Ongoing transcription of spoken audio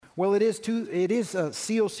Well, it is a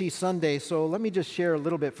COC Sunday, so let me just share a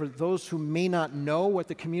little bit. For those who may not know what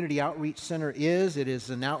the Community Outreach Center is, it is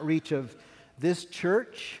an outreach of this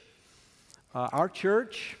church, our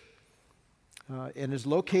church, and is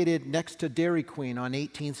located next to Dairy Queen on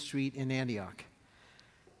 18th Street in Antioch,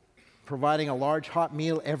 providing a large hot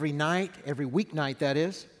meal every night, every weeknight that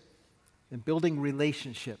is, and building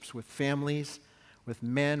relationships with families, with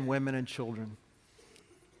men, women, and children.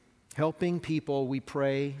 Helping people, we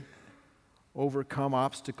pray, overcome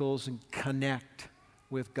obstacles and connect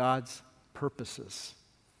with God's purposes.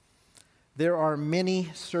 There are many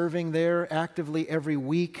serving there actively every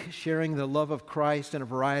week, sharing the love of Christ in a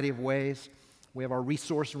variety of ways. We have our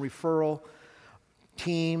resource and referral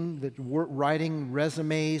team that writing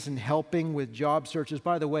resumes and helping with job searches.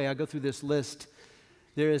 By the way, I go through this list.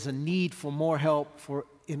 There is a need for more help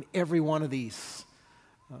in every one of these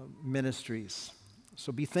ministries.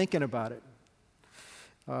 So be thinking about it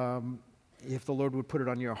if the Lord would put it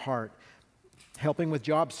on your heart. Helping with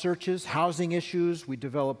job searches, housing issues. We're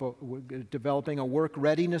developing a work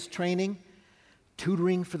readiness training,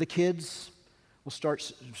 tutoring for the kids. We'll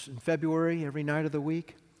start in February, every night of the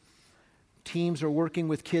week. Teams are working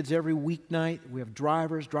with kids every weeknight. We have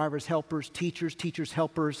drivers helpers, teachers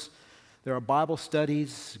helpers. There are Bible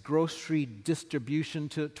studies, grocery distribution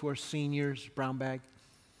to our seniors, brown bag.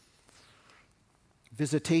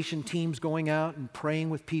 Visitation teams going out and praying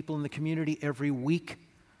with people in the community every week.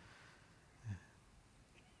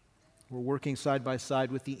 We're working side by side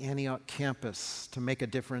with the Antioch campus to make a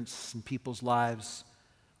difference in people's lives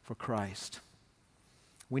for Christ.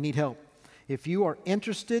 We need help. If you are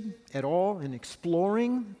interested at all in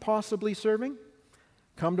exploring possibly serving,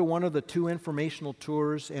 come to one of the 2 informational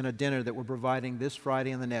tours and a dinner that we're providing this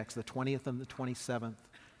Friday and the next, the 20th and the 27th,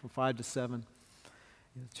 from 5 to 7.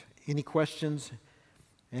 Any questions?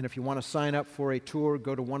 And if you want to sign up for a tour,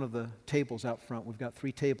 go to one of the tables out front. We've got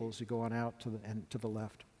 3 tables. You go on out to the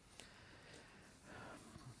left.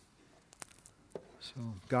 So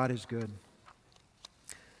God is good.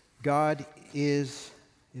 God is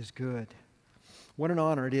good. What an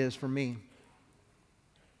honor it is for me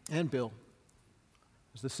and Bill,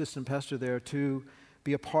 as the assistant pastor there, to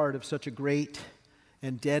be a part of such a great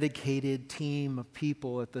and dedicated team of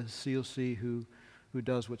people at the COC who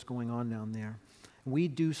does what's going on down there. We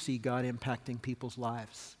do see God impacting people's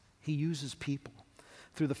lives. He uses people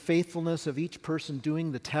through the faithfulness of each person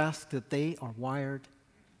doing the task that they are wired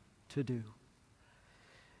to do.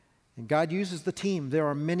 And God uses the team. There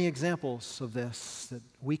are many examples of this that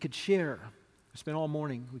we could share. We spent all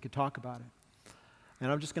morning, we could talk about it.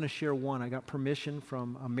 And I'm just going to share one. I got permission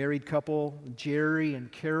from a married couple, Jerry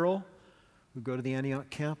and Carol, who go to the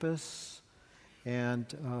Antioch campus. And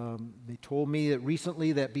they told me that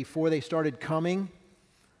recently that before they started coming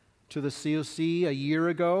to the COC a year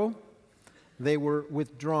ago, they were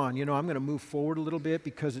withdrawn. You know, I'm going to move forward a little bit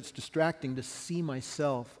because it's distracting to see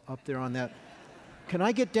myself up there on that. Can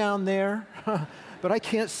I get down there? But I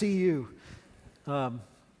can't see you.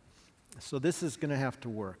 So this is going to have to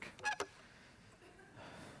work.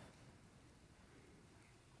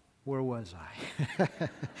 Where was I?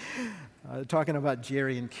 Talking about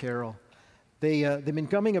Jerry and Carol. They've been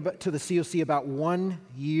coming to the COC about 1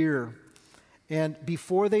 year. And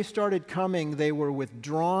before they started coming, they were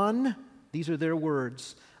withdrawn. These are their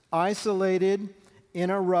words. Isolated,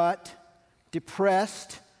 in a rut,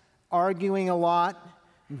 depressed, arguing a lot,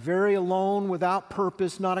 very alone, without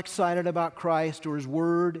purpose, not excited about Christ or His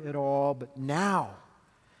Word at all. But now,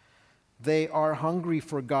 they are hungry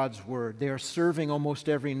for God's Word. They are serving almost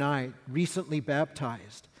every night, recently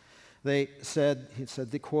baptized. He said,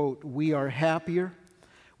 the quote, "We are happier.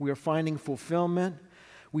 We are finding fulfillment.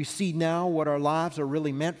 We see now what our lives are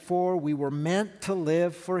really meant for. We were meant to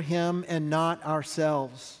live for Him and not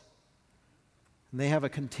ourselves." And they have a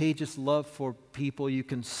contagious love for people. You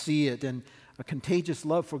can see it. And a contagious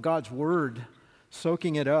love for God's Word,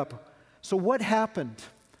 soaking it up. So what happened?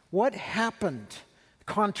 What happened?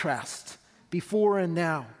 Contrast before and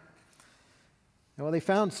now. Well, they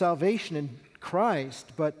found salvation in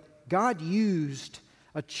Christ, but God used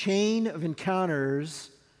a chain of encounters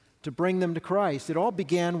to bring them to Christ. It all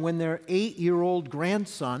began when their 8-year-old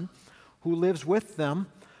grandson, who lives with them,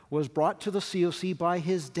 was brought to the COC by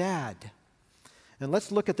his dad. And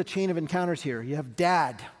let's look at the chain of encounters here. You have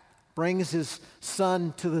dad brings his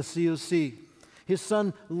son to the COC. His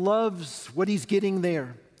son loves what he's getting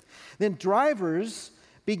there. Then drivers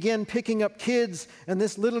begin picking up kids, and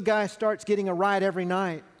this little guy starts getting a ride every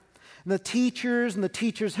night. And the teachers and the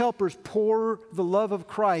teachers' helpers pour the love of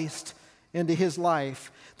Christ into his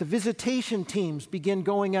life. The visitation teams begin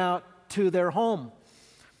going out to their home.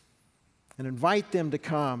 and invite them to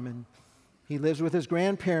come. And he lives with his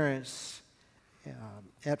grandparents.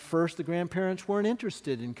 At first, the grandparents weren't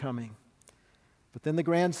interested in coming. But then the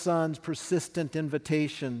grandson's persistent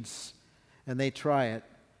invitations, and they try it.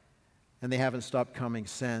 And they haven't stopped coming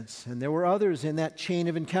since. And there were others in that chain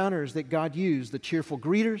of encounters that God used. The cheerful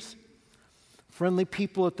greeters, friendly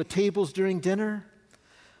people at the tables during dinner,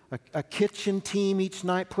 a kitchen team each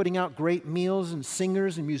night putting out great meals, and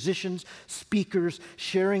singers and musicians, speakers,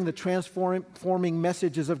 sharing the transforming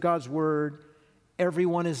messages of God's Word.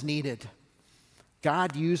 Everyone is needed.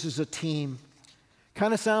 God uses a team.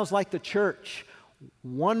 Kind of sounds like the church.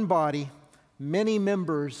 One body, many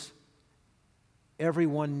members,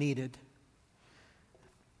 everyone needed.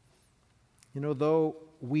 You know, though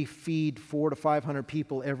we feed 400 to 500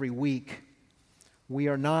 people every week, we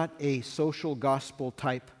are not a social gospel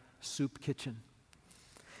type soup kitchen.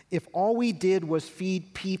 If all we did was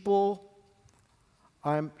feed people,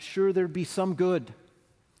 I'm sure there'd be some good.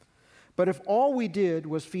 But if all we did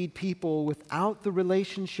was feed people without the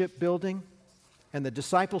relationship building and the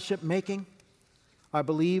discipleship making, I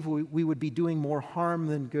believe we would be doing more harm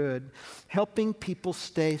than good, helping people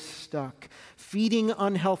stay stuck, feeding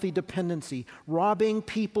unhealthy dependency, robbing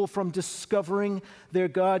people from discovering their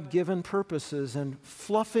God-given purposes, and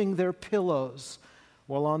fluffing their pillows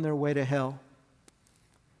while on their way to hell.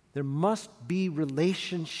 There must be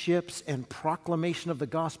relationships and proclamation of the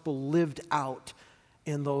gospel lived out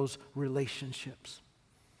in those relationships.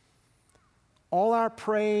 All our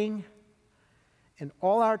praying and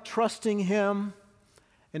all our trusting Him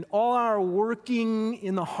and all our working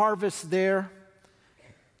in the harvest there,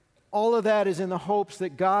 all of that is in the hopes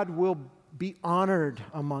that God will be honored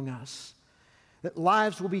among us, that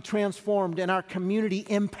lives will be transformed and our community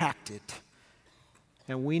impacted.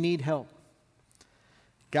 And we need help.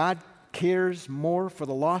 God cares more for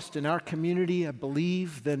the lost in our community, I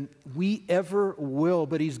believe, than we ever will.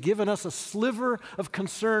 But He's given us a sliver of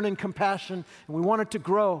concern and compassion, and we want it to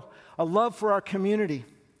grow, a love for our community,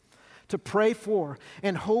 to pray for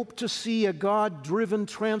and hope to see a God-driven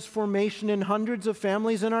transformation in hundreds of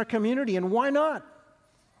families in our community. And why not?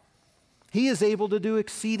 He is able to do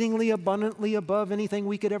exceedingly abundantly above anything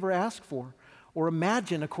we could ever ask for or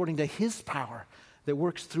imagine, according to His power that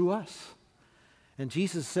works through us. And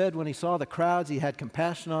Jesus said when He saw the crowds, He had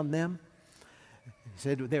compassion on them. He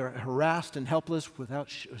said they were harassed and helpless without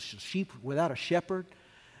sheep, without a shepherd.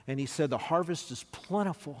 And He said the harvest is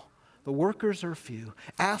plentiful. The workers are few.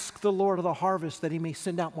 Ask the Lord of the harvest that He may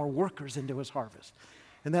send out more workers into His harvest.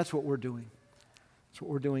 And that's what we're doing. That's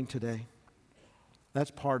what we're doing today.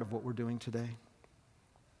 That's part of what we're doing today.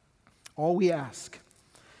 All we ask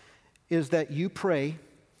is that you pray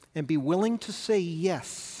and be willing to say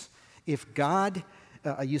yes. If God,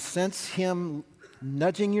 you sense Him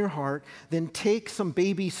nudging your heart, then take some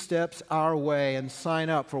baby steps our way and sign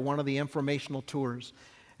up for one of the informational tours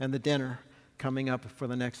and the dinner coming up for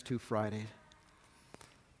the next 2 Fridays.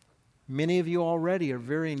 Many of you already are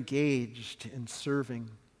very engaged in serving.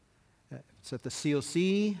 It's at the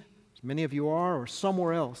COC, as many of you are, or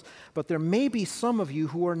somewhere else. But there may be some of you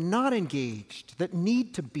who are not engaged that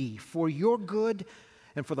need to be for your good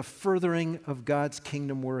and for the furthering of God's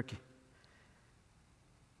kingdom work.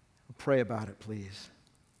 Pray about it, please.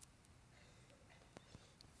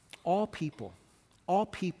 All people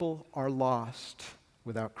are lost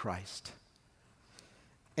without Christ.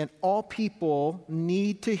 And all people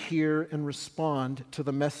need to hear and respond to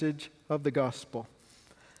the message of the gospel.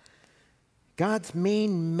 God's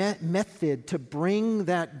main method to bring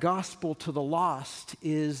that gospel to the lost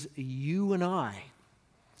is you and I.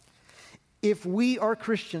 If we are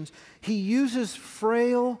Christians, He uses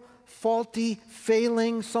frail, faulty,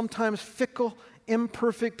 failing, sometimes fickle,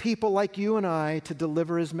 imperfect people like you and I to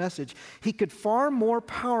deliver His message. He could far more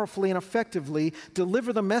powerfully and effectively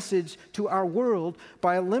deliver the message to our world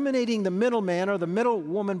by eliminating the middleman or the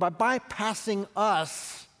middlewoman, by bypassing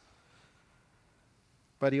us.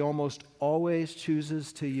 But He almost always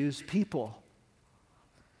chooses to use people.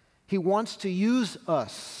 He wants to use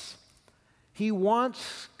us.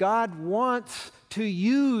 God wants to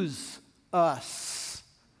use us.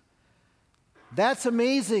 That's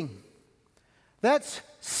amazing. That's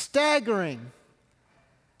staggering.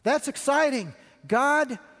 That's exciting.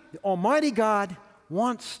 God, the Almighty God,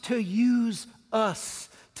 wants to use us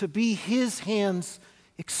to be His hands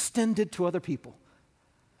extended to other people.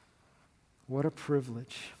 What a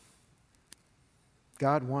privilege.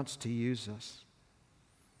 God wants to use us.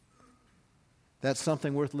 That's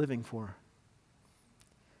something worth living for.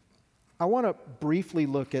 I want to briefly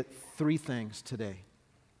look at 3 things today.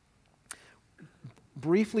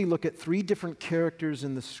 Briefly look at 3 different characters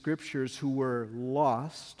in the Scriptures who were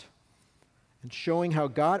lost, and showing how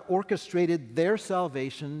God orchestrated their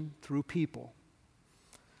salvation through people.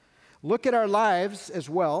 Look at our lives as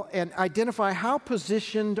well and identify how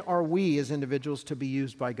positioned are we as individuals to be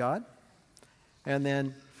used by God, and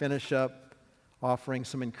then finish up offering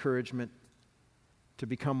some encouragement to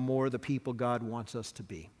become more the people God wants us to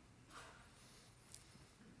be.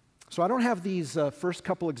 So I don't have these first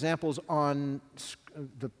couple examples on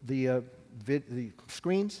the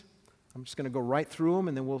screens. I'm just going to go right through them,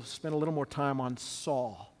 and then we'll spend a little more time on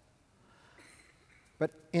Saul.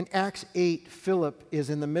 But in Acts 8, Philip is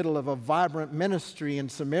in the middle of a vibrant ministry in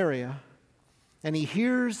Samaria, and he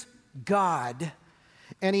hears God,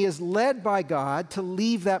 and he is led by God to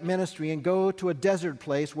leave that ministry and go to a desert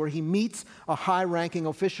place where he meets a high-ranking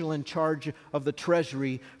official in charge of the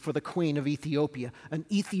treasury for the queen of Ethiopia, an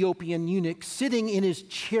Ethiopian eunuch sitting in his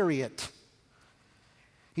chariot.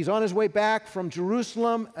 He's on his way back from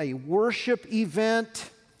Jerusalem, a worship event.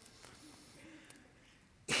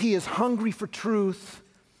 He is hungry for truth,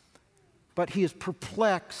 but he is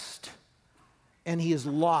perplexed and he is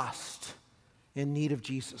lost in need of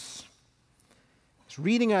Jesus. He's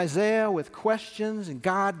reading Isaiah with questions, and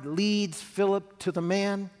God leads Philip to the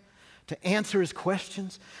man to answer his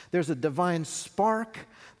questions. There's a divine spark.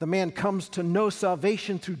 The man comes to know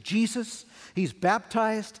salvation through Jesus. He's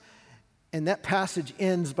baptized, and that passage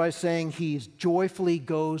ends by saying he joyfully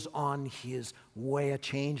goes on his way, a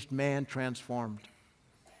changed man, transformed.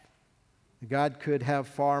 God could have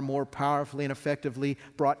far more powerfully and effectively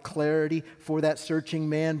brought clarity for that searching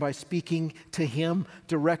man by speaking to him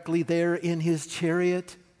directly there in his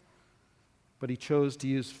chariot. But he chose to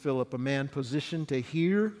use Philip, a man positioned to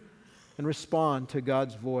hear and respond to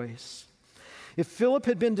God's voice. If Philip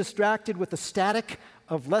had been distracted with the static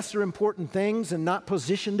of lesser important things and not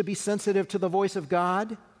positioned to be sensitive to the voice of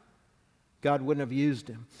God, God wouldn't have used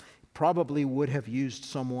him. He probably would have used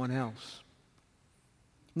someone else.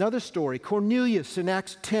 Another story, Cornelius in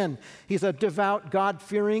Acts 10. He's a devout,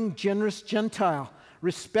 God-fearing, generous Gentile,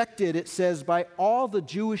 respected, it says, by all the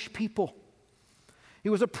Jewish people. He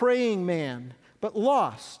was a praying man, but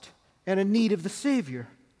lost and in need of the Savior.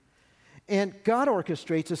 And God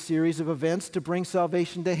orchestrates a series of events to bring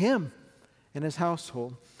salvation to him and his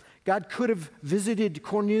household. God could have visited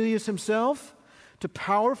Cornelius himself to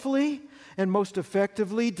powerfully and most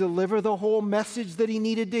effectively deliver the whole message that he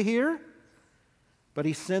needed to hear. But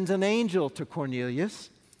he sends an angel to Cornelius,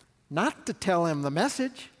 not to tell him the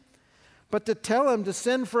message, but to tell him to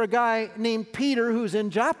send for a guy named Peter who's in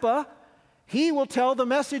Joppa. He will tell the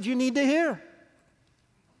message you need to hear.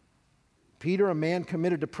 Peter, a man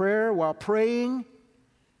committed to prayer, while praying,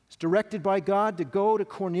 is directed by God to go to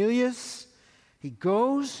Cornelius. He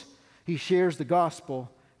goes, he shares the gospel,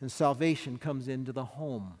 and salvation comes into the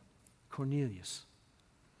home. Cornelius.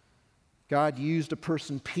 God used a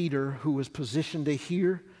person, Peter, who was positioned to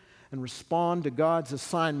hear and respond to God's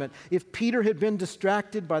assignment. If Peter had been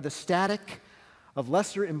distracted by the static of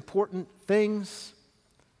lesser important things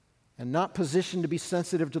and not positioned to be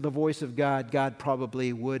sensitive to the voice of God, God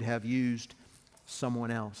probably would have used someone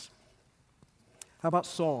else. How about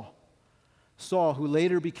Saul? Saul, who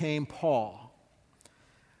later became Paul.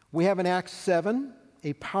 We have in Acts 7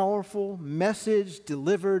 a powerful message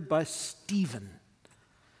delivered by Stephen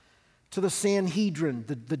to the Sanhedrin,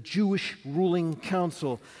 the Jewish ruling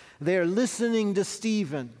council. They're listening to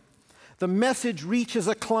Stephen. The message reaches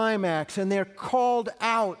a climax, and they're called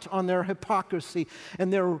out on their hypocrisy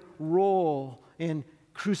and their role in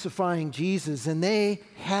crucifying Jesus, and they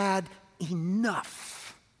had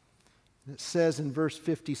enough. It says in verse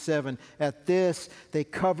 57, at this they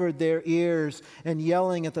covered their ears, and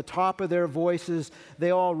yelling at the top of their voices,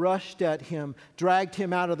 they all rushed at him, dragged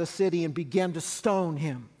him out of the city, and began to stone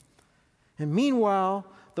him. And meanwhile,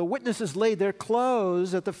 the witnesses laid their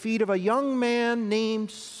clothes at the feet of a young man named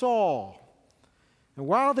Saul. And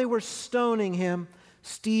while they were stoning him,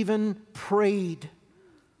 Stephen prayed,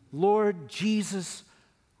 Lord Jesus,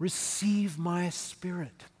 receive my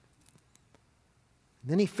spirit. And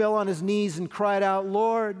then he fell on his knees and cried out,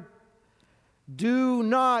 Lord, do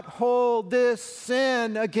not hold this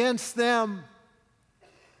sin against them.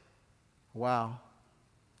 Wow.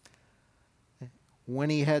 When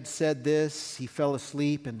he had said this, he fell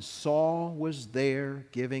asleep, and Saul was there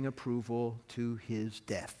giving approval to his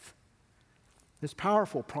death. This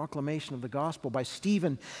powerful proclamation of the gospel by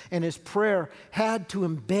Stephen and his prayer had to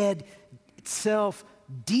embed itself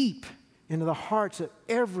deep into the hearts of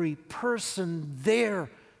every person there,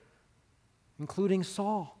 including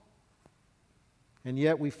Saul. And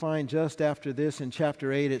yet we find just after this in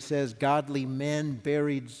chapter 8, it says, godly men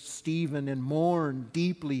buried Stephen and mourned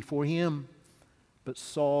deeply for him. But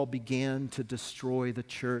Saul began to destroy the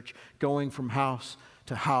church, going from house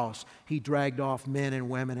to house. He dragged off men and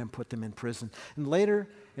women and put them in prison. And later,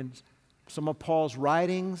 in some of Paul's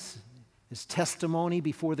writings, his testimony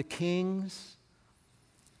before the kings,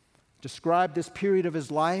 described this period of his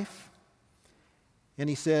life. And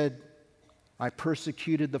he said, I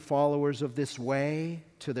persecuted the followers of this way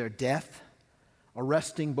to their death,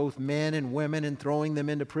 arresting both men and women and throwing them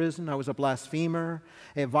into prison. I was a blasphemer,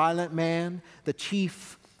 a violent man, the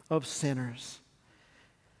chief of sinners.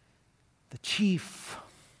 The chief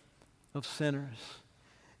of sinners.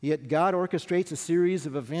 Yet God orchestrates a series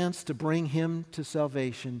of events to bring him to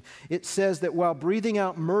salvation. It says that while breathing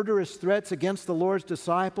out murderous threats against the Lord's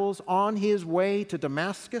disciples on his way to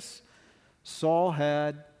Damascus, Saul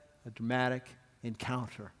had a dramatic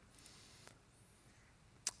encounter.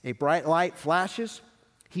 A bright light flashes.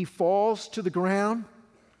 He falls to the ground,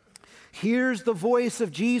 hears the voice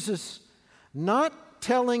of Jesus, not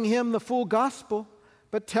telling him the full gospel,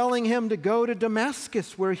 but telling him to go to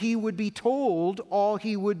Damascus, where he would be told all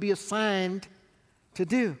he would be assigned to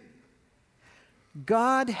do.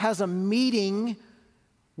 God has a meeting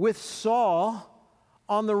with Saul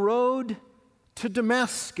on the road to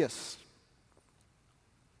Damascus.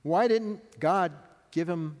 Why didn't God give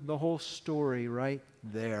him the whole story right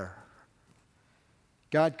there?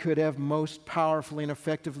 God could have most powerfully and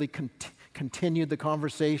effectively continued the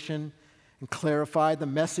conversation and clarified the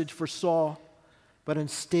message for Saul. But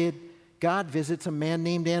instead, God visits a man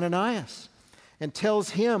named Ananias and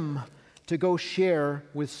tells him to go share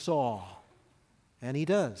with Saul. And he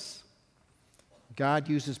does. God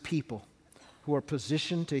uses people who are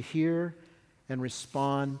positioned to hear and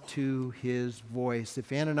respond to his voice.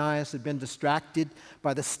 If Ananias had been distracted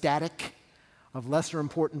by the static of lesser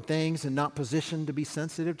important things and not positioned to be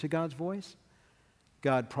sensitive to God's voice,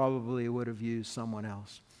 God probably would have used someone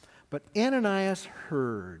else. But Ananias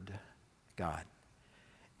heard God.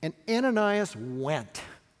 And Ananias went.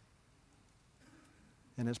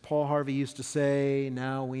 And as Paul Harvey used to say,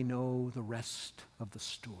 now we know the rest of the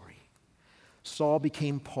story. Saul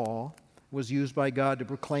became Paul, was used by God to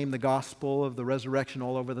proclaim the gospel of the resurrection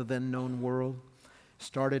all over the then known world.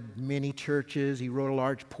 Started many churches. He wrote a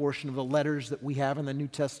large portion of the letters that we have in the New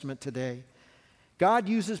Testament today. God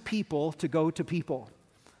uses people to go to people.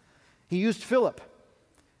 He used Philip.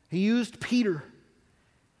 He used Peter.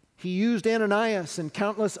 He used Ananias and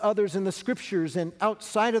countless others in the Scriptures and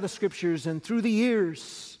outside of the Scriptures and through the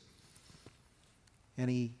years.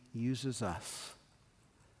 And he uses us.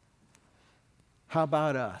 How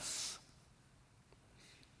about us?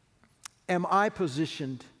 Am I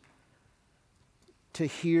positioned to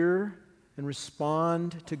hear and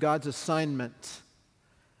respond to God's assignment?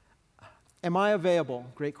 Am I available?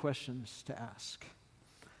 Great questions to ask.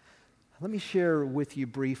 Let me share with you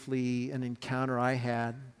briefly an encounter I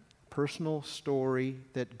had. Personal story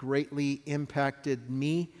that greatly impacted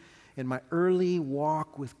me in my early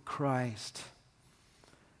walk with Christ.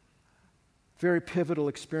 Very pivotal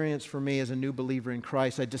experience for me as a new believer in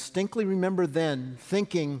Christ. I distinctly remember then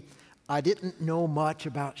thinking I didn't know much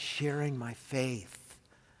about sharing my faith,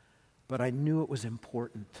 but I knew it was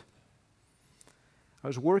important. I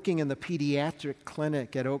was working in the pediatric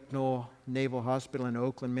clinic at Oak Knoll Naval Hospital in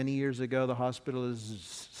Oakland many years ago. The hospital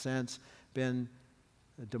has since been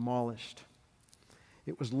demolished.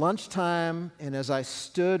 It was lunchtime, and as I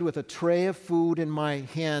stood with a tray of food in my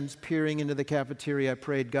hands peering into the cafeteria, I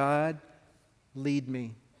prayed, God, lead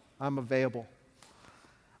me. I'm available.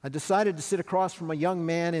 I decided to sit across from a young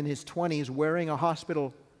man in his 20s wearing a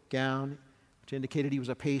hospital gown, which indicated he was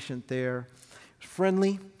a patient there. He was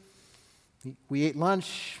friendly. We ate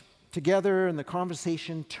lunch together, and the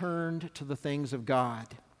conversation turned to the things of God.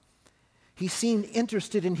 He seemed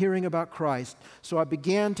interested in hearing about Christ, so I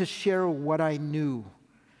began to share what I knew.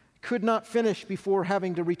 Could not finish before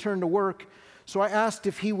having to return to work, so I asked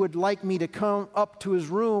if he would like me to come up to his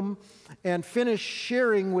room and finish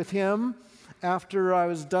sharing with him. After I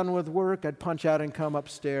was done with work, I'd punch out and come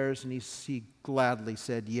upstairs, and he gladly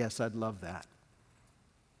said, yes, I'd love that.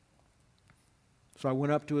 So I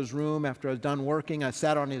went up to his room after I was done working. I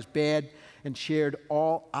sat on his bed and shared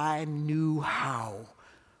all I knew how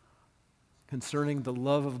concerning the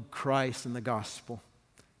love of Christ and the gospel.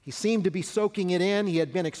 He seemed to be soaking it in. He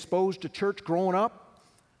had been exposed to church growing up,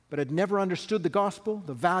 but had never understood the gospel,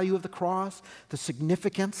 the value of the cross, the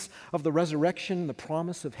significance of the resurrection, the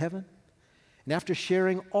promise of heaven. And after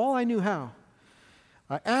sharing all I knew how,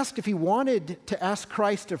 I asked if he wanted to ask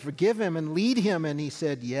Christ to forgive him and lead him, and he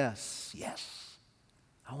said, yes,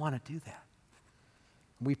 I want to do that.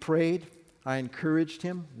 We prayed. I encouraged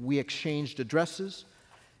him. We exchanged addresses.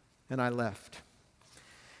 And I left.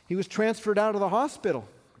 He was transferred out of the hospital,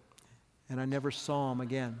 and I never saw him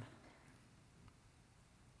again.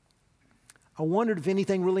 I wondered if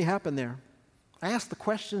anything really happened there. I asked the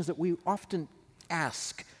questions that we often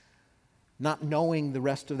ask, not knowing the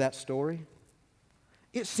rest of that story.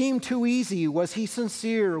 It seemed too easy. Was he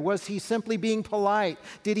sincere? Was he simply being polite?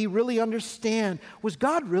 Did he really understand? Was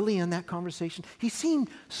God really in that conversation? He seemed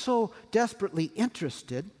so desperately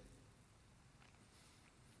interested.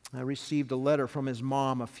 I received a letter from his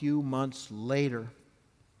mom a few months later.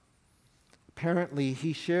 Apparently,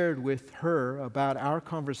 he shared with her about our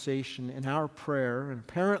conversation and our prayer, and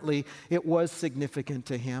apparently it was significant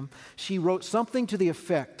to him. She wrote something to the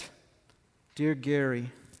effect, "Dear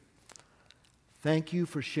Gary, thank you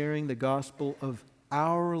for sharing the gospel of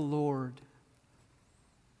our Lord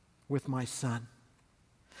with my son.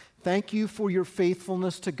 Thank you for your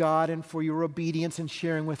faithfulness to God and for your obedience in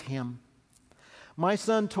sharing with him. My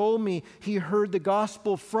son told me he heard the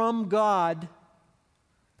gospel from God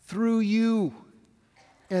through you,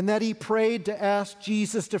 and that he prayed to ask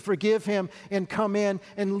Jesus to forgive him and come in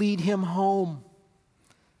and lead him home.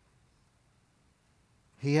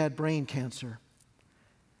 He had brain cancer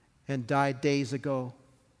and died days ago.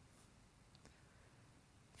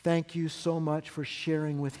 Thank you so much for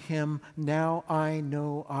sharing with him. Now I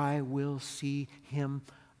know I will see him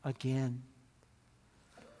again."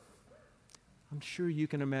 I'm sure you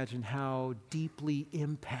can imagine how deeply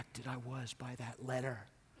impacted I was by that letter.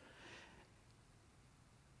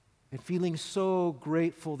 And feeling so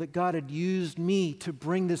grateful that God had used me to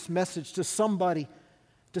bring this message to somebody,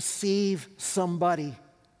 to save somebody,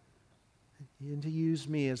 and to use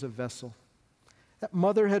me as a vessel. That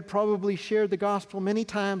mother had probably shared the gospel many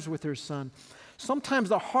times with her son. Sometimes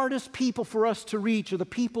the hardest people for us to reach are the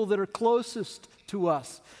people that are closest to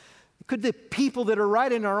us. It could be people that are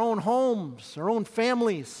right in our own homes, our own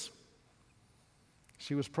families.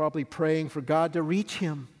 She was probably praying for God to reach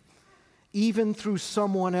him, even through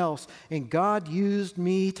someone else. And God used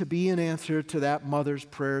me to be an answer to that mother's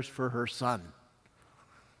prayers for her son.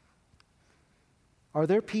 Are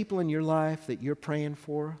there people in your life that you're praying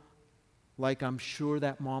for, like I'm sure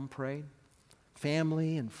that mom prayed?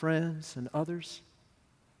 Family and friends and others?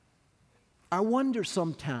 I wonder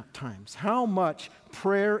sometimes how much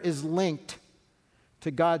prayer is linked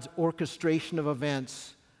to God's orchestration of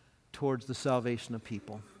events towards the salvation of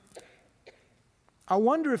people. I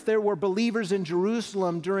wonder if there were believers in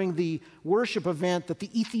Jerusalem during the worship event that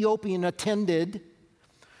the Ethiopian attended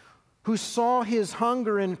who saw his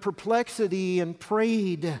hunger and perplexity and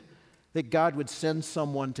prayed that God would send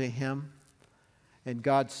someone to him, and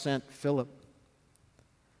God sent Philip.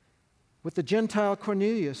 With the Gentile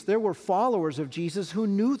Cornelius, there were followers of Jesus who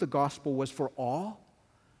knew the gospel was for all,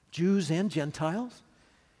 Jews and Gentiles.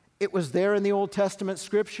 It was there in the Old Testament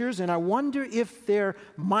scriptures, and I wonder if there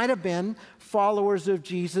might have been followers of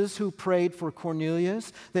Jesus who prayed for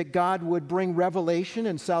Cornelius, that God would bring revelation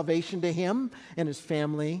and salvation to him and his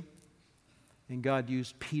family. And God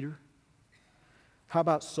used Peter. How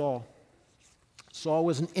about Saul? Saul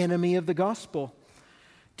was an enemy of the gospel.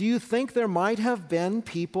 Do you think there might have been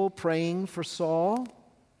people praying for Saul?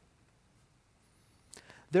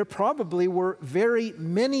 There probably were very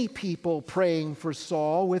many people praying for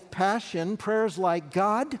Saul with passion, prayers like,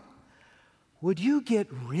 "God, would you get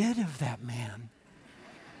rid of that man?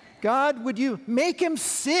 God, would you make him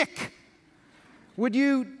sick? Would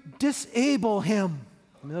you disable him?"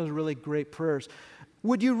 I mean, those are really great prayers.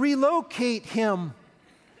 "Would you relocate him?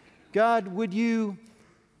 God, would you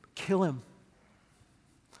kill him?"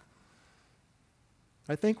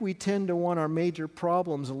 I think we tend to want our major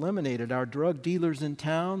problems eliminated. Our drug dealers in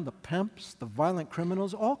town, the pimps, the violent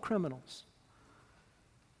criminals, all criminals.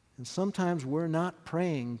 And sometimes we're not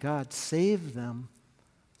praying, "God, save them,"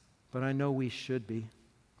 but I know we should be.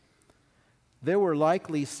 There were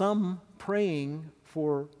likely some praying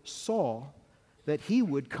for Saul that he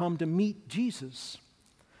would come to meet Jesus.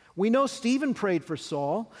 We know Stephen prayed for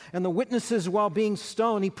Saul, and the witnesses while being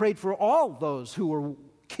stoned, he prayed for all those who were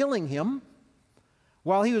killing him.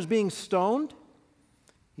 While he was being stoned,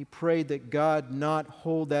 he prayed that God not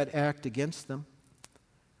hold that act against them.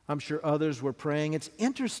 I'm sure others were praying. It's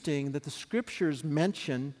interesting that the scriptures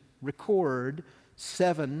record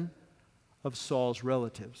 7 of Saul's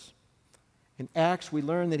relatives. In Acts, we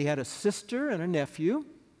learn that he had a sister and a nephew.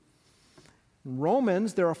 In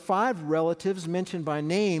Romans, there are 5 relatives mentioned by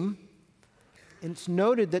name, and it's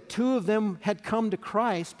noted that 2 of them had come to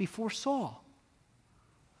Christ before Saul.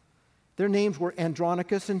 Their names were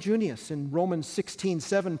Andronicus and Junius. In Romans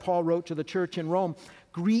 16:7, Paul wrote to the church in Rome,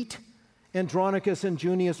 "Greet Andronicus and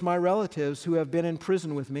Junius, my relatives, who have been in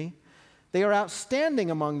prison with me. They are outstanding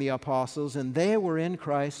among the apostles, and they were in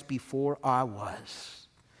Christ before I was.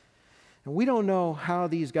 And we don't know how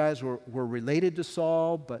these guys were related to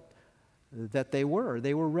Saul, but that they were.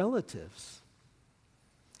 They were relatives.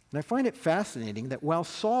 And I find it fascinating that while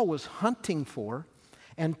Saul was hunting for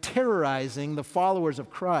and terrorizing the followers of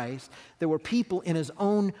Christ, there were people in his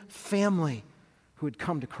own family who had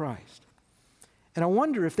come to Christ. And I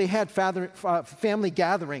wonder if they had family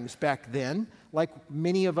gatherings back then, like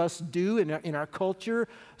many of us do in our culture,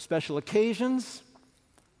 special occasions.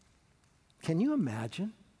 Can you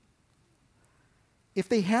imagine? If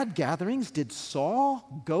they had gatherings, did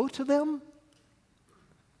Saul go to them?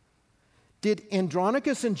 Did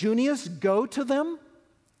Andronicus and Junius go to them?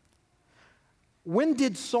 When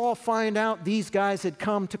did Saul find out these guys had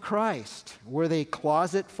come to Christ? Were they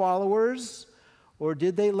closet followers, or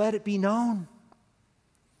did they let it be known?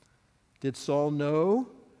 Did Saul know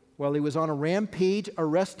while he was on a rampage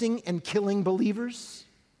arresting and killing believers?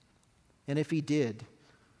 And if he did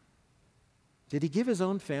he give his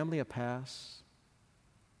own family a pass?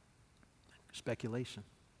 Speculation.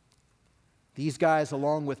 These guys,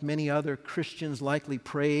 along with many other Christians, likely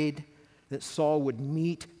prayed that Saul would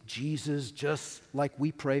meet Jesus just like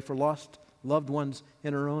we pray for lost loved ones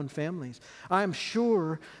in our own families. I'm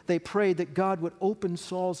sure they prayed that God would open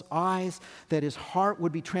Saul's eyes, that his heart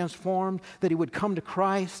would be transformed, that he would come to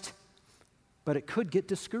Christ. But it could get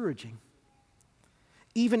discouraging.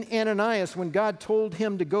 Even Ananias, when God told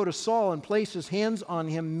him to go to Saul and place his hands on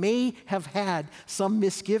him, may have had some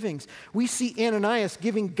misgivings. We see Ananias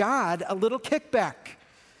giving God a little kickback,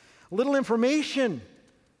 a little information,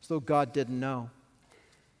 as though God didn't know.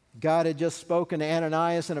 God had just spoken to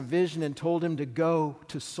Ananias in a vision and told him to go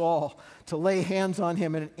to Saul, to lay hands on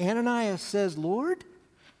him. And Ananias says, Lord,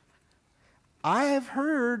 I have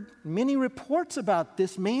heard many reports about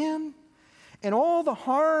this man and all the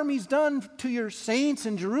harm he's done to your saints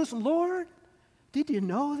in Jerusalem. Lord, did you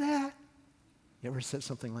know that? You ever said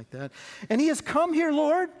something like that? And he has come here,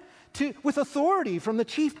 Lord, with authority from the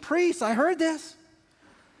chief priests. I heard this.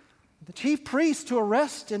 The chief priests to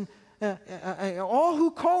arrest and all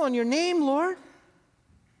who call on your name, Lord.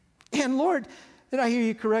 And Lord, did I hear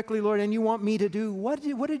you correctly, Lord? And you want me to do, what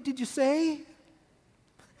did you say?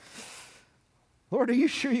 Lord, are you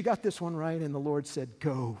sure you got this one right? And the Lord said,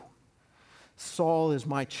 go. Saul is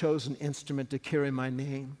my chosen instrument to carry my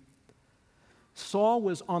name. Saul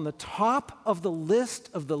was on the top of the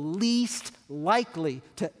list of the least likely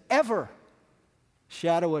to ever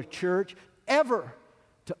shadow a church, ever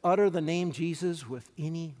to utter the name Jesus with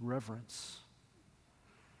any reverence.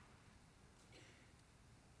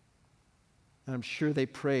 And I'm sure they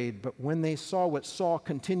prayed, but when they saw what Saul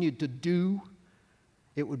continued to do,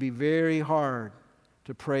 it would be very hard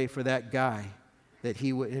to pray for that guy that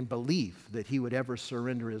he would, and believe that he would ever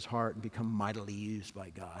surrender his heart and become mightily used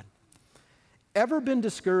by God. Ever been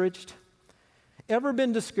discouraged? Ever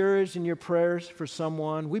been discouraged in your prayers for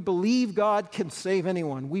someone? We believe God can save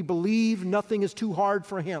anyone. We believe nothing is too hard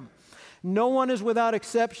for him. No one is without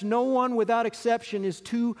exception. No one without exception is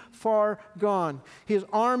too far gone. His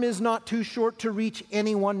arm is not too short to reach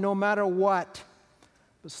anyone, no matter what.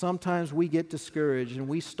 But sometimes we get discouraged and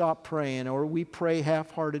we stop praying, or we pray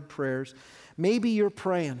half-hearted prayers. Maybe you're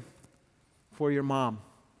praying for your mom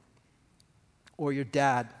or your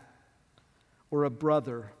dad or a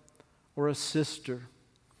brother or a sister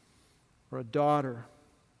or a daughter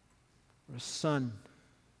or a son,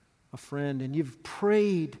 a friend, and you've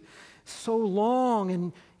prayed so long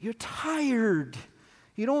and you're tired.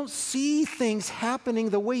 You don't see things happening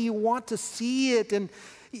the way you want to see it, and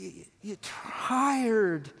you're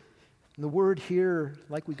tired. And the word here,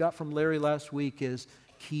 like we got from Larry last week, is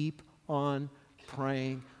keep on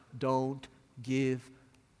praying. Don't give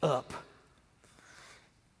up.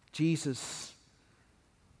 Jesus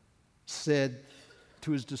said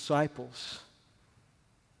to his disciples,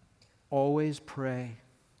 always pray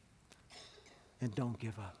and don't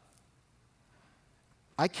give up.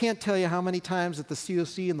 I can't tell you how many times at the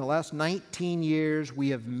COC in the last 19 years we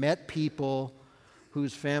have met people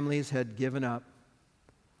whose families had given up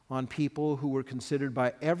on people who were considered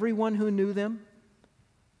by everyone who knew them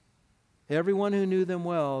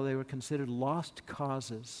well, they were considered lost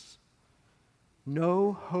causes,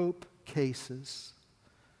 no hope cases.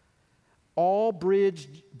 All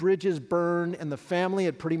bridges burned, and the family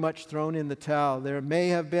had pretty much thrown in the towel. There may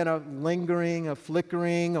have been a lingering, a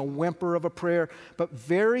flickering, a whimper of a prayer, but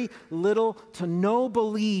very little to no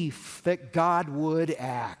belief that God would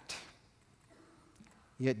act.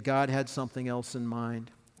 Yet God had something else in mind.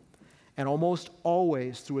 and almost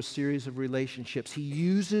always through a series of relationships. He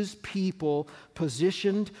uses people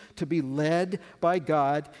positioned to be led by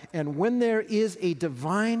God, and when there is a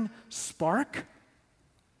divine spark,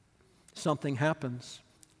 something happens.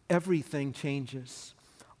 Everything changes.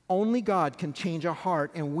 Only God can change a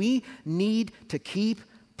heart, and we need to keep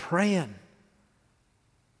praying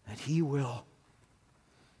that He will.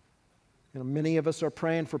 Many of us are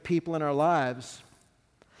praying for people in our lives,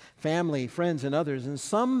 family, friends, and others, and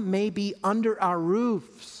some may be under our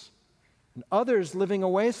roofs, and others living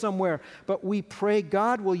away somewhere, but we pray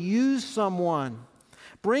God will use someone.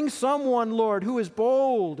 Bring someone, Lord, who is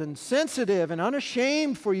bold and sensitive and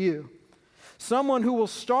unashamed for You. Someone who will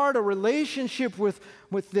start a relationship with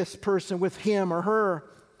this person, with him or her,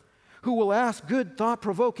 who will ask good,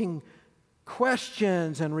 thought-provoking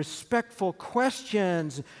questions and respectful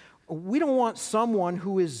questions. We don't want someone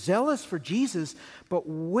who is zealous for Jesus, but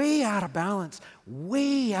way out of balance,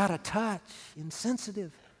 way out of touch,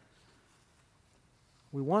 insensitive.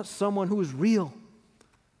 We want someone who is real,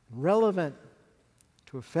 relevant,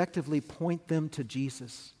 to effectively point them to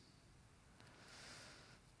Jesus.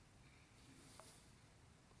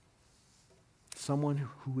 Someone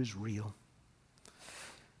who is real,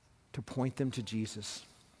 to point them to Jesus.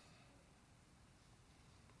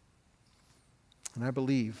 And I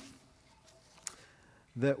believe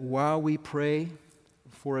that while we pray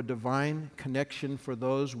for a divine connection for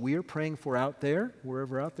those we're praying for out there,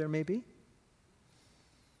 wherever out there may be,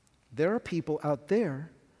 there are people out there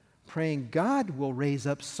praying God will raise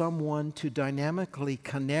up someone to dynamically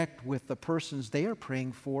connect with the persons they are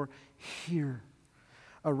praying for here,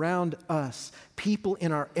 around us, people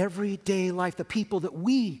in our everyday life, the people that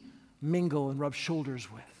we mingle and rub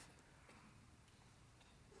shoulders with.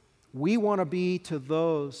 We want to be to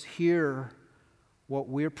those here what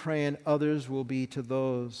we're praying others will be to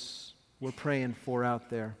those we're praying for out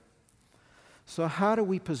there. So how do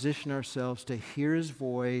we position ourselves to hear His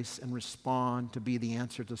voice and respond to be the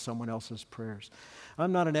answer to someone else's prayers?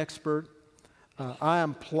 I'm not an expert. I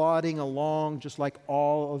am plodding along just like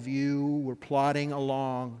all of you were plodding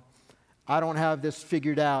along. I don't have this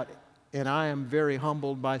figured out, and I am very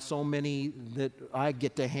humbled by so many that I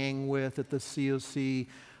get to hang with at the COC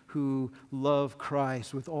who love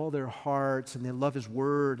Christ with all their hearts, and they love His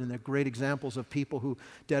Word, and they're great examples of people who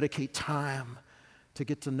dedicate time to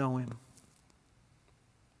get to know Him.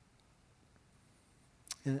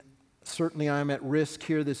 And certainly I'm at risk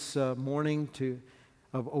here this morning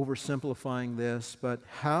of oversimplifying this, but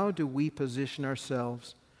how do we position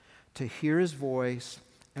ourselves to hear His voice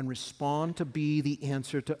and respond to be the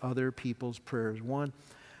answer to other people's prayers? One,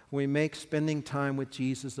 we make spending time with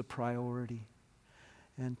Jesus a priority.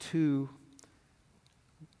 And two,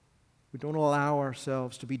 we don't allow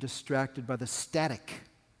ourselves to be distracted by the static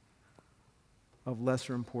of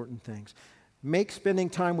lesser important things. Make spending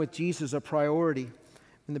time with Jesus a priority.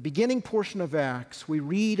 In the beginning portion of Acts, we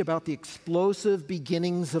read about the explosive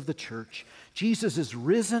beginnings of the church. Jesus is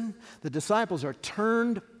risen. The disciples are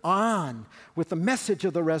turned on with the message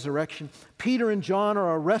of the resurrection. Peter and John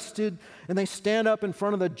are arrested, and they stand up in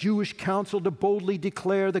front of the Jewish council to boldly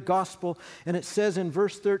declare the gospel. And it says in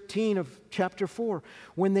verse 13 of chapter 4,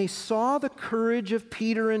 when they saw the courage of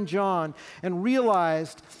Peter and John and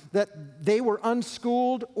realized that they were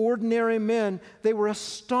unschooled, ordinary men, they were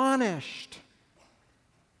astonished.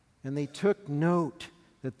 And they took note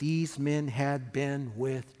that these men had been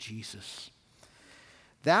with Jesus.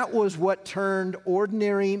 That was what turned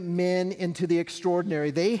ordinary men into the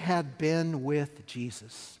extraordinary. They had been with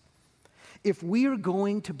Jesus. If we are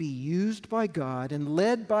going to be used by God and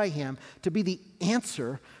led by Him to be the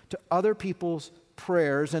answer to other people's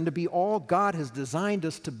prayers and to be all God has designed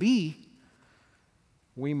us to be,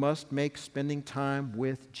 we must make spending time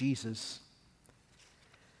with Jesus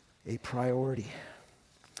a priority.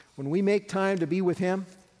 When we make time to be with Him,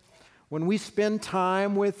 when we spend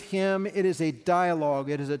time with Him, it is a dialogue.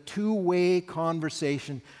 It is a two-way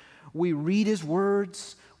conversation. We read His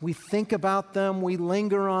words. We think about them. We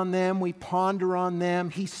linger on them. We ponder on them.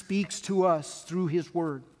 He speaks to us through His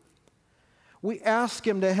Word. We ask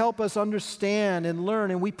Him to help us understand and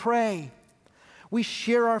learn, and we pray. We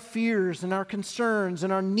share our fears and our concerns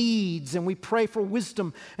and our needs, and we pray for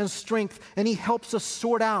wisdom and strength, and He helps us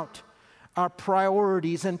sort out our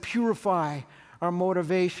priorities and purify our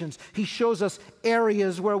motivations. He shows us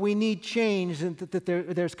areas where we need change, and that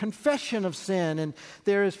there's confession of sin, and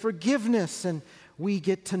there is forgiveness, and we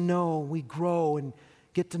get to know, we grow and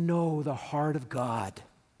get to know the heart of God.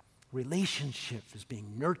 Relationship is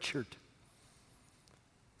being nurtured.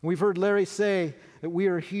 We've heard Larry say that we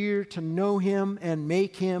are here to know Him and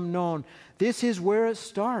make Him known. This is where it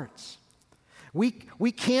starts. We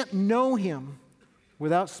can't know Him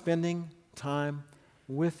without spending time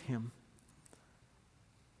with Him.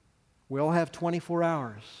 We all have 24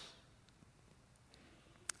 hours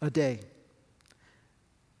a day.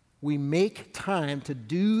 We make time to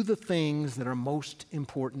do the things that are most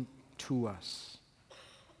important to us.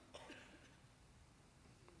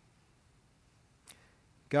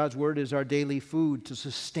 God's Word is our daily food to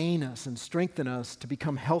sustain us and strengthen us to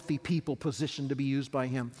become healthy people positioned to be used by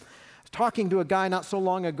Him. I was talking to a guy not so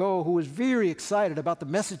long ago who was very excited about the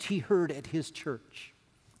message he heard at his church.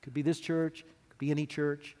 It could be this church, it could be any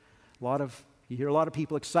church. You hear a lot of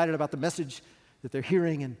people excited about the message that they're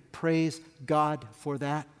hearing, and praise God for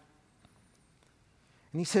that.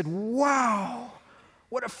 And he said, "Wow,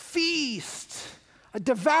 what a feast. I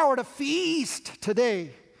devoured a feast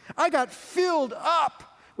today. I got filled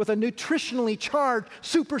up with a nutritionally charged,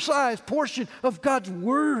 supersized portion of God's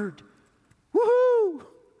Word. Woohoo!"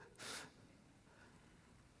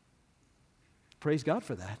 Praise God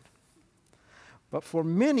for that. But for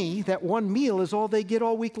many, that one meal is all they get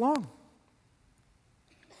all week long.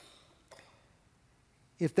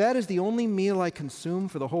 If that is the only meal I consume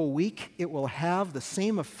for the whole week, it will have the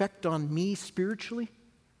same effect on me spiritually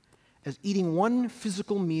as eating one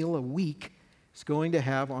physical meal a week is going to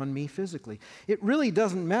have on me physically. It really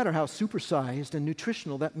doesn't matter how supersized and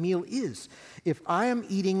nutritional that meal is. If I am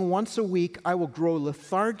eating once a week, I will grow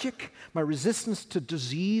lethargic, my resistance to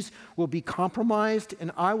disease will be compromised,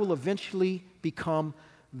 and I will eventually become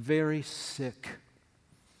very sick.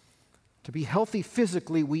 To be healthy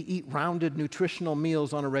physically, we eat rounded nutritional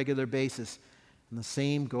meals on a regular basis, and the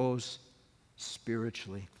same goes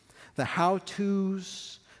spiritually. The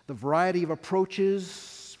how-tos, the variety of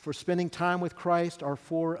approaches for spending time with Christ are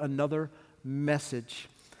for another message.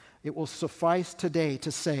 It will suffice today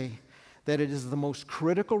to say that it is the most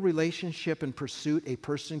critical relationship and pursuit a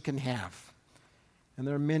person can have. And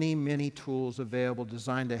there are many, many tools available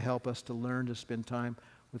designed to help us to learn to spend time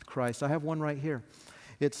with Christ. I have one right here.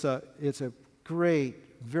 It's a great,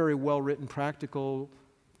 very well-written, practical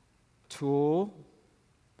tool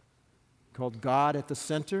called God at the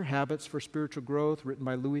Center, Habits for Spiritual Growth, written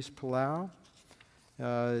by Luis Palau.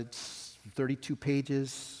 It's 32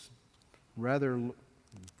 pages, rather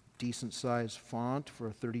decent-sized font for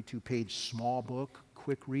a 32-page small book,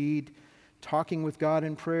 quick read. Talking with God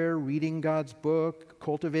in prayer, reading God's book,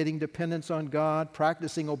 cultivating dependence on God,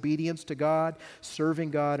 practicing obedience to God, serving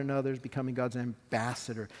God and others, becoming God's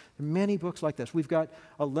ambassador. There are many books like this. We've got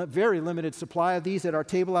a very limited supply of these at our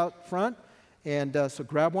table out front, and so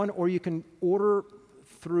grab one, or you can order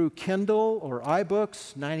through Kindle or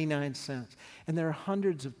iBooks, 99 cents. And there are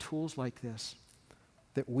hundreds of tools like this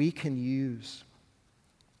that we can use.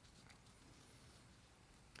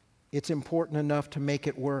 It's important enough to make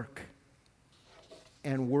it work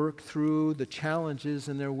and work through the challenges,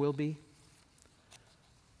 and there will be.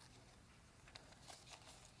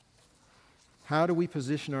 How do we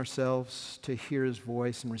position ourselves to hear His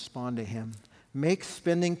voice and respond to Him? Make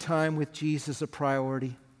spending time with Jesus a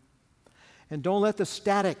priority. And don't let the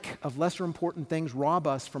static of lesser important things rob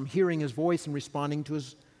us from hearing His voice and responding to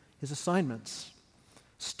His assignments.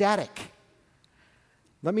 Static.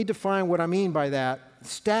 Let me define what I mean by that.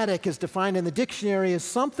 Static is defined in the dictionary as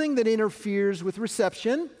something that interferes with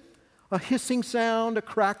reception, a hissing sound, a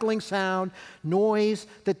crackling sound, noise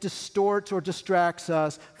that distorts or distracts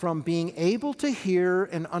us from being able to hear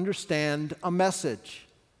and understand a message.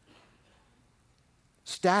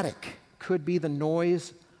 Static could be the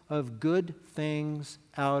noise of good things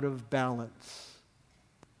out of balance.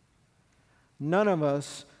 None of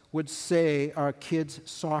us would say our kids'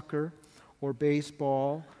 soccer or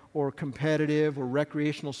baseball or competitive or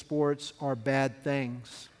recreational sports are bad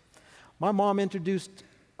things. My mom introduced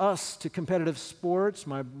us to competitive sports,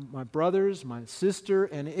 my brothers, my sister,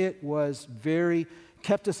 and it was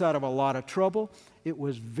kept us out of a lot of trouble. It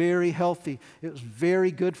was very healthy. It was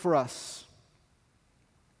very good for us.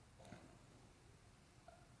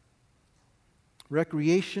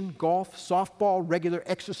 Recreation, golf, softball, regular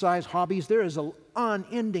exercise, hobbies. There is an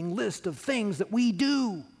unending list of things that we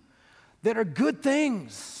do that are good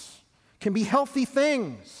things, can be healthy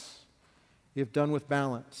things if done with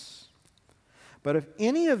balance. But if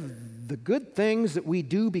any of the good things that we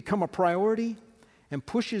do become a priority and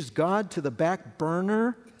pushes God to the back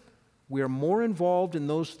burner, we are more involved in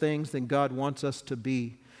those things than God wants us to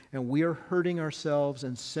be. And we are hurting ourselves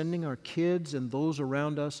and sending our kids and those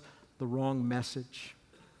around us the wrong message.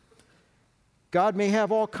 God may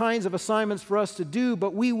have all kinds of assignments for us to do,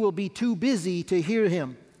 but we will be too busy to hear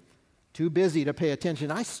Him, too busy to pay attention.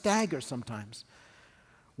 I stagger sometimes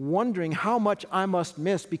wondering how much I must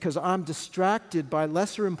miss because I'm distracted by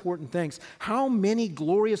lesser important things. How many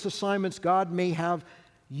glorious assignments God may have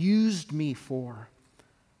used me for.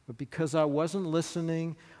 But because I wasn't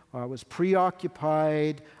listening, I was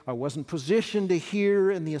preoccupied, I wasn't positioned to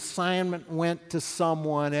hear, and the assignment went to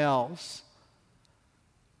someone else.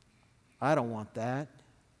 I don't want that.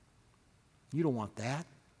 You don't want that.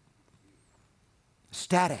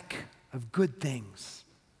 Static of good things,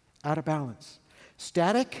 out of balance.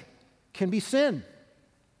 Static can be sin.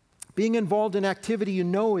 Being involved in activity you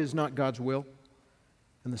know is not God's will,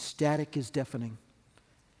 and the static is deafening.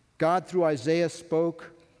 God, through Isaiah,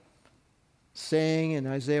 spoke, saying in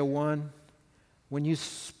Isaiah 1, when you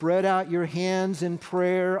spread out your hands in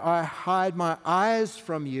prayer, I hide my eyes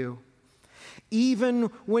from you. Even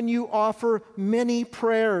when you offer many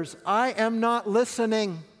prayers, I am not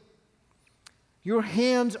listening. Your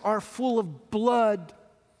hands are full of blood.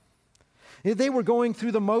 They were going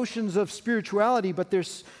through the motions of spirituality, but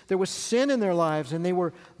there was sin in their lives, and they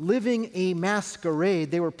were living a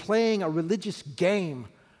masquerade. They were playing a religious game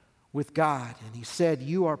with God. And he said,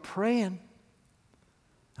 you are praying.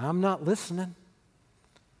 I'm not listening.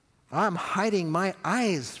 I'm hiding my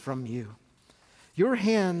eyes from you. Your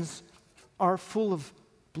hands are full of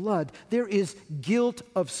blood. There is guilt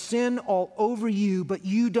of sin all over you, but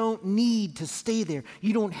you don't need to stay there.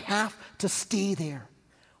 You don't have to stay there.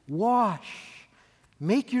 Wash.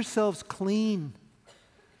 Make yourselves clean.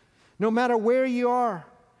 No matter where you are,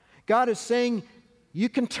 God is saying you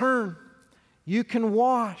can turn. You can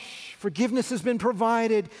wash. Forgiveness has been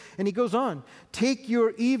provided. And he goes on, take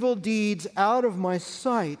your evil deeds out of my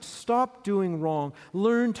sight. Stop doing wrong.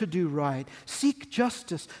 Learn to do right. Seek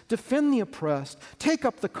justice. Defend the oppressed. Take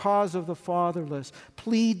up the cause of the fatherless.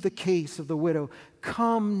 Plead the case of the widow.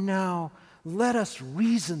 Come now. Let us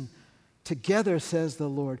reason together, says the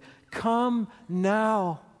Lord. Come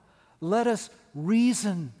now. Let us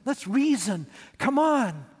reason. Let's reason. Come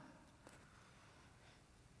on.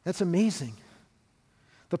 That's amazing.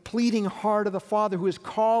 The pleading heart of the Father who is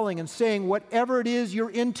calling and saying, whatever it is you're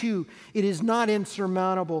into, it is not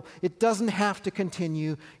insurmountable. It doesn't have to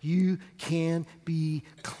continue. You can be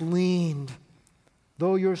cleaned.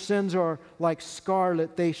 Though your sins are like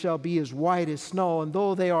scarlet, they shall be as white as snow. And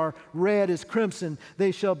though they are red as crimson,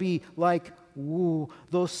 they shall be like wool.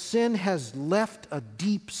 Though sin has left a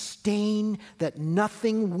deep stain that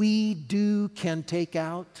nothing we do can take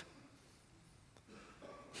out,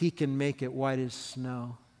 He can make it white as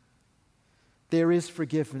snow. There is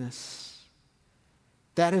forgiveness.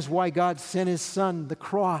 That is why God sent His Son, the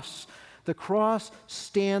cross. The cross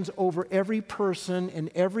stands over every person and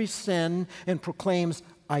every sin and proclaims,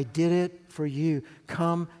 I did it for you.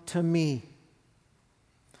 Come to me.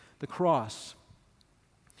 The cross,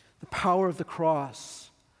 the power of the cross,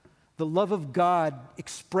 the love of God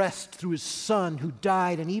expressed through His Son who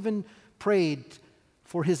died and even prayed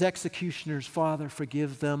for His executioners. Father,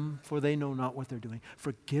 forgive them, for they know not what they're doing.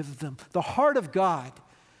 Forgive them. The heart of God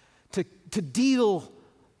to deal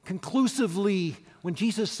conclusively when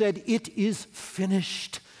Jesus said, it is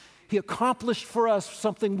finished. He accomplished for us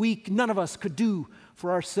something none of us could do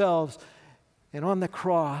for ourselves. And on the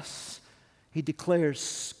cross, He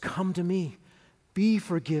declares, come to me, be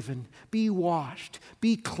forgiven, be washed,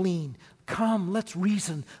 be clean. Come, let's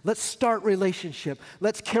reason. Let's start relationship.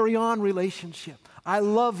 Let's carry on relationship. I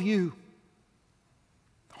love you.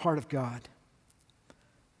 Heart of God.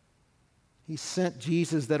 He sent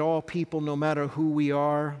Jesus that all people, no matter who we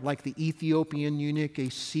are, like the Ethiopian eunuch, a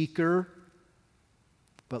seeker,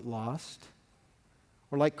 but lost.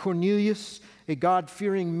 Or like Cornelius, a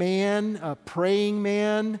God-fearing man, a praying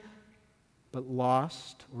man, but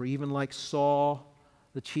lost. Or even like Saul,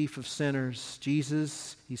 the chief of sinners.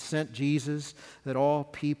 He sent Jesus that all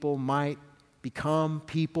people might become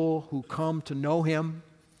people who come to know Him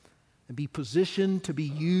and be positioned to be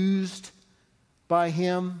used by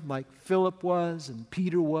Him like Philip was and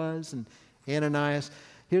Peter was and Ananias.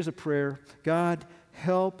 Here's a prayer. God,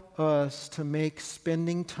 help us to make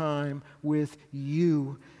spending time with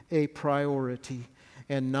You a priority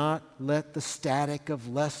and not let the static of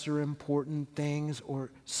lesser important things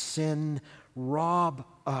or sin rob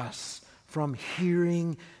us from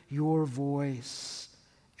hearing Your voice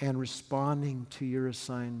and responding to Your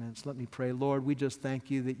assignments. Let me pray. Lord, we just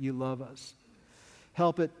thank You that You love us.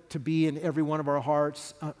 Help it to be in every one of our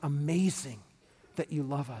hearts amazing that You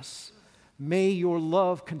love us. May Your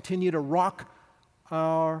love continue to rock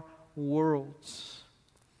our worlds.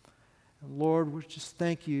 And Lord, we just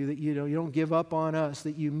thank You that You don't give up on us,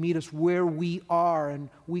 that You meet us where we are, and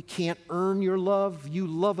we can't earn Your love. You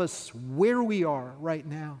love us where we are right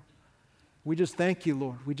now. We just thank You,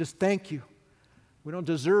 Lord. We just thank You We don't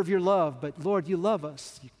deserve your love, but Lord, you love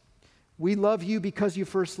us. We love you because you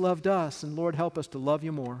first loved us. And Lord, help us to love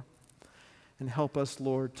you more. And help us,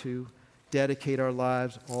 Lord, to dedicate our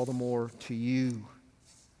lives all the more to you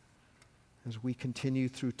as we continue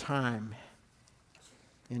through time.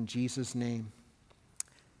 In Jesus' name,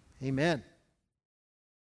 amen.